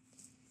if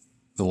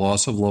the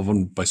loss of loved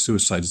one by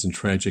suicide isn't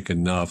tragic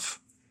enough.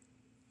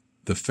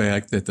 The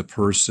fact that the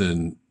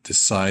person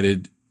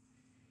decided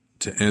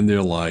to end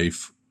their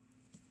life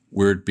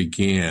where it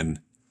began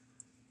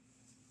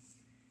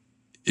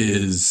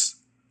is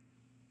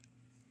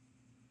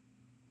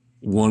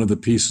one of the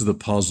pieces of the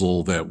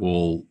puzzle that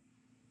will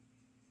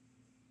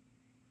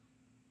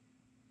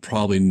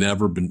probably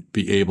never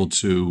be able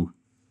to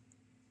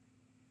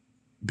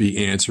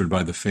be answered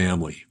by the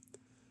family.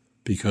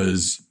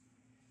 Because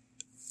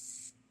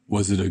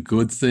was it a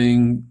good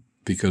thing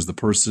because the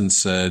person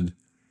said,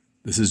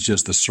 this is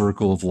just the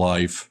circle of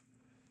life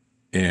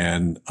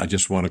and I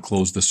just want to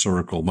close the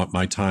circle.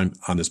 My time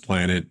on this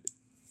planet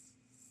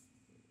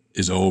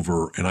is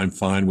over and I'm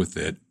fine with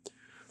it.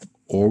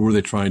 Or were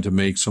they trying to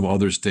make some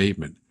other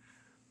statement?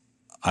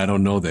 I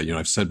don't know that.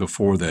 I've said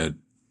before that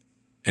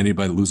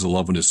anybody that loses a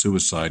loved one to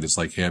suicide is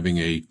like having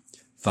a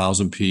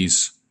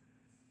 1,000-piece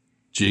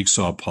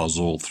jigsaw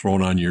puzzle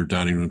thrown on your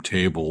dining room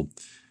table.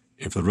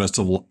 And for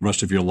the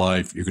rest of your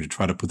life, you're going to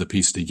try to put the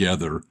piece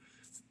together.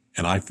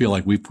 And I feel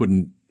like we put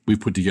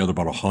together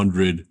about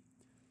 100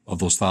 of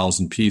those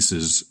 1,000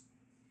 pieces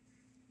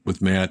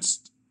with Matt's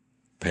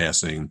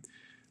passing,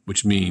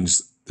 which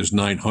means there's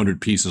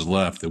 900 pieces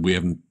left that we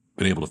haven't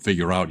been able to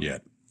figure out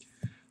yet.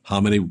 How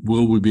many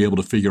will we be able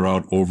to figure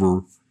out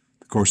over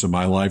the course of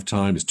my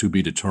lifetime is to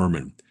be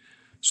determined.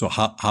 So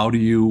how do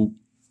you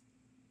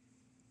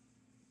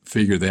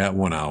figure that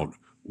one out?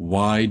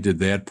 Why did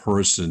that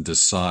person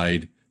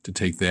decide to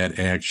take that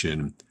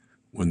action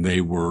when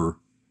they were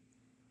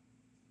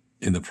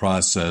in the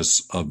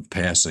process of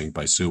passing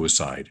by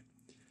suicide?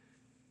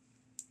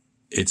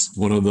 It's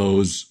one of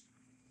those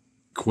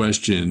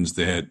questions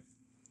that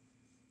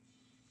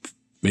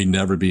may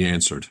never be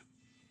answered.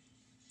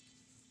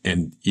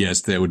 And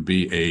yes, that would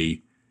be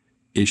a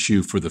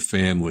issue for the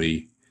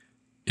family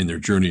in their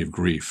journey of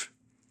grief.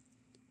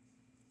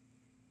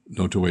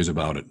 No two ways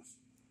about it.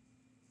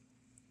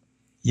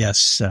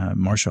 Yes,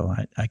 Marshall,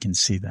 I can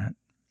see that.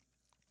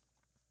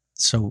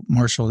 So,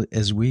 Marshall,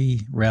 as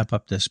we wrap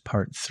up this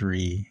part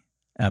 3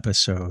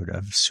 episode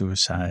of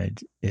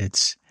suicide,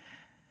 it's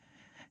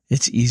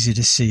easy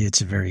to see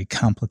it's a very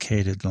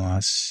complicated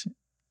loss.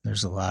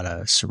 There's a lot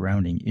of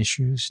surrounding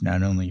issues,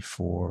 not only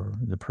for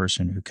the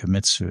person who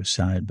commits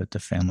suicide, but the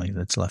family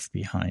that's left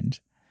behind.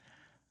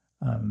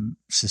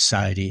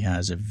 Society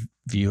has a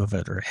view of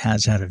it, or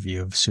has had a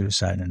view of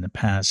suicide in the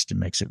past. It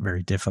makes it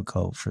very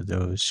difficult for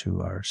those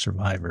who are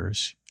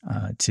survivors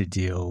to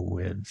deal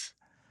with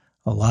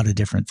a lot of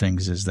different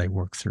things as they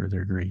work through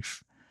their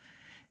grief.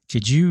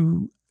 Could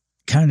you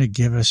kind of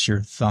give us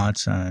your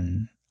thoughts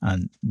on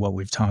what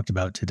we've talked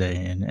about today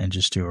and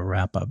just do a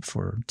wrap up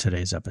for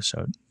today's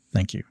episode?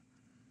 Thank you.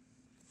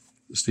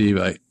 Steve,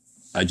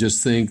 I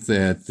just think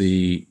that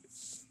the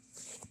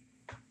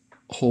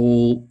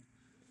whole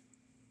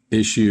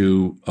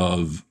issue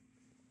of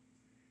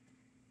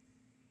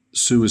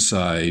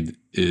suicide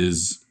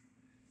is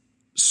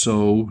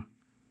so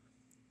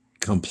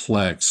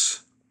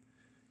complex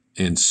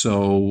and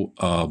so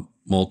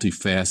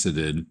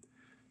multifaceted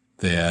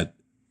that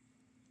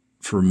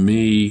for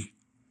me,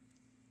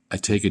 I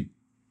take a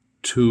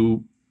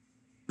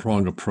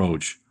two-pronged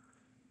approach.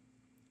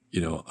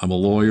 I'm a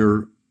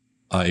lawyer.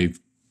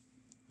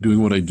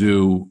 Doing what I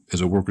do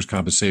as a workers'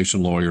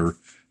 compensation lawyer,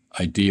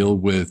 I deal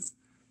with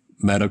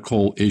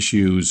medical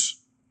issues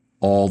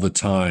all the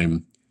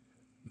time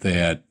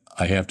that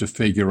I have to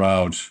figure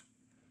out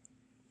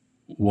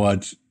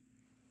what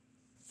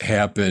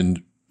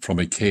happened from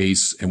a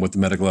case and what the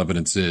medical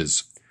evidence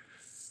is.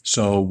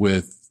 So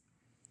with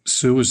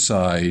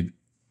suicide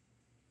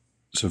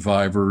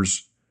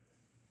survivors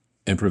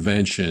and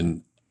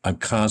prevention, I'm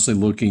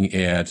constantly looking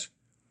at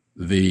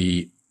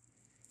the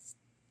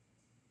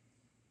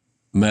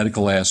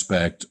medical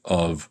aspect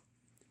of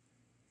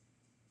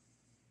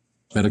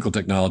medical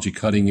technology,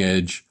 cutting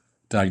edge,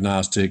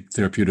 diagnostic,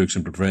 therapeutics,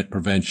 and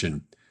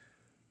prevention.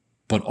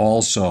 But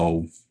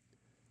also,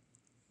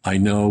 I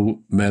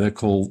know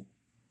medical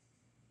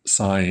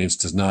science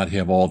does not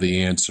have all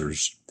the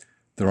answers.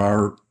 There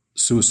are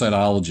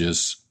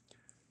suicidologists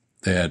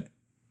that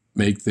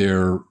make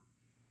their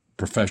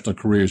professional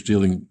careers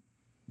dealing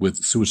with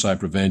suicide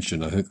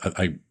prevention.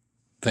 I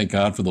thank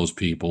God for those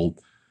people,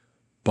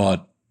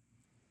 but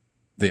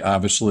they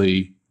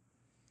obviously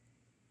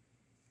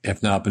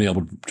have not been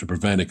able to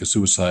prevent it because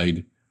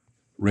suicide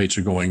rates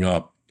are going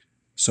up.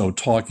 So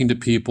talking to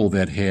people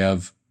that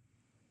have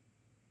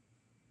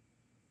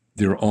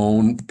their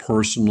own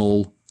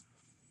personal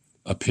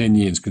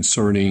opinions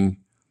concerning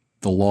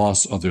the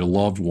loss of their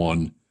loved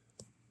one,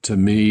 to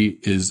me,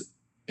 is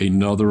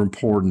another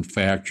important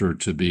factor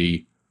to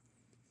be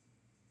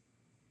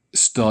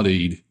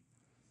studied.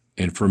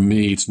 And for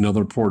me, it's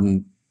another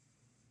important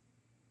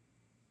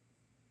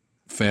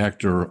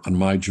factor on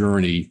my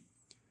journey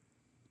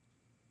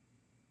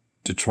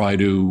to try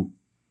to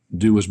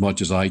do as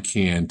much as I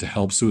can to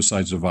help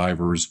suicide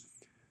survivors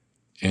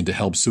and to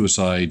help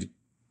suicide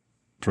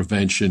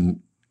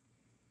prevention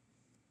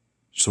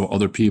so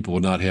other people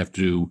will not have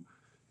to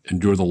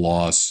endure the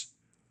loss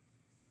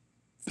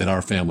that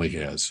our family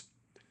has.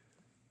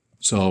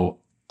 So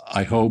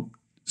I hope,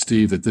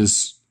 Steve, that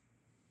this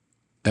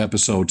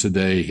episode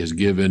today has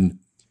given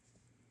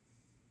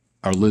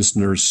our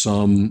listeners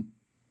some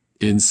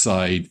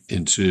insight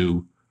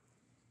into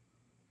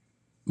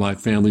my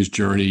family's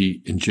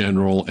journey in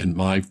general and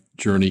my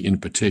journey in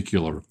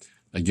particular.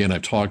 Again,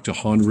 I've talked to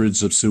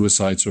hundreds of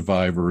suicide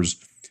survivors,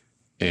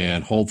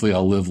 and hopefully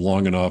I'll live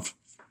long enough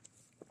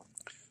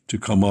to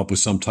come up with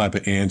some type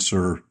of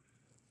answer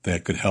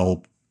that could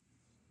help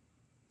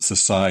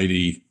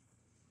society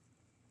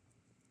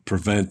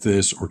prevent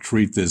this or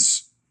treat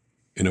this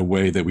in a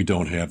way that we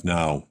don't have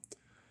now.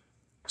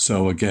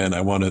 So again,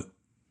 I want to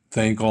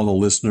thank all the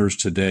listeners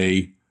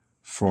today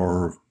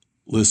for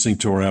listening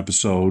to our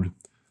episode.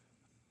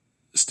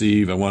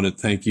 Steve, I want to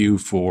thank you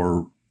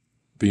for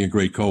being a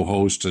great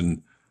co-host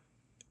and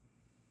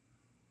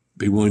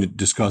be willing to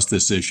discuss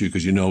this issue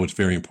because you know it's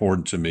very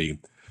important to me.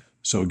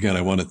 So again,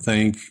 I want to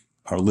thank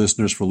our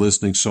listeners for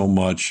listening so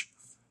much,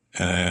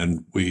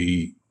 and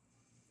we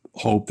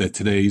hope that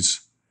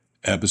today's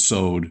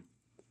episode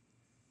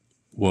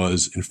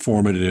was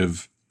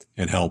informative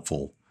and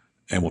helpful,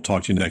 and we'll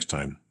talk to you next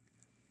time.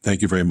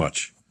 Thank you very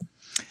much.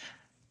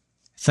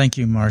 Thank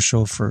you,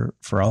 Marshall, for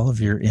all of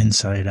your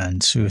insight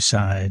on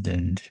suicide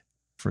and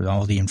for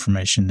all the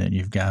information that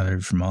you've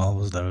gathered from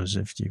all of those.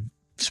 If you've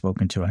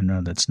spoken to, I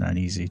know that's not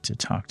easy to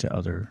talk to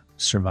other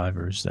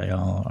survivors. They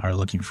all are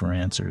looking for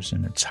answers,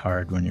 and it's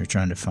hard when you're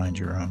trying to find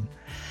your own.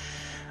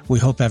 We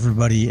hope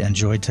everybody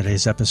enjoyed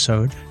today's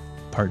episode,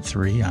 part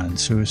 3 on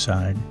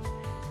suicide.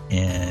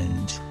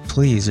 And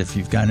please, if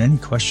you've got any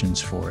questions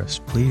for us,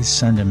 please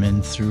send them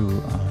in through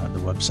the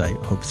website,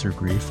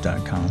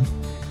 hopethroughgrief.com.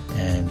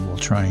 And we'll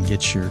try and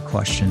get your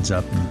questions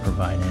up and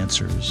provide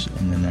answers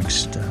in the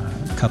next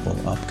couple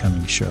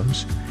upcoming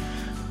shows.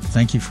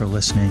 Thank you for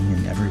listening,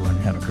 and everyone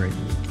have a great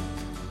week.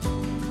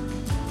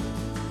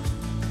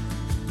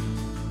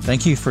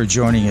 Thank you for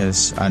joining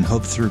us on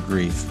Hope Through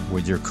Grief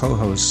with your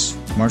co-hosts,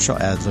 Marshall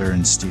Adler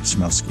and Steve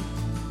Smilski.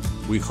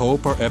 We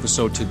hope our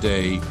episode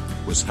today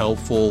was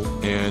helpful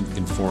and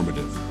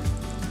informative.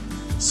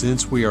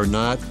 Since we are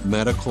not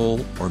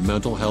medical or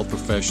mental health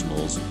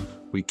professionals,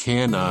 we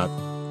cannot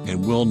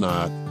and will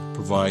not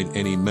provide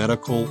any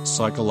medical,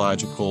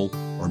 psychological,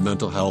 or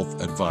mental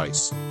health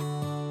advice.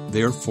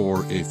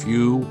 Therefore, if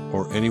you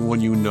or anyone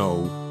you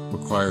know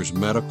requires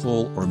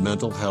medical or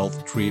mental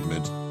health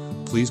treatment,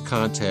 please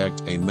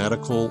contact a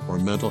medical or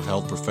mental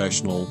health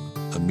professional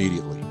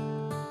immediately.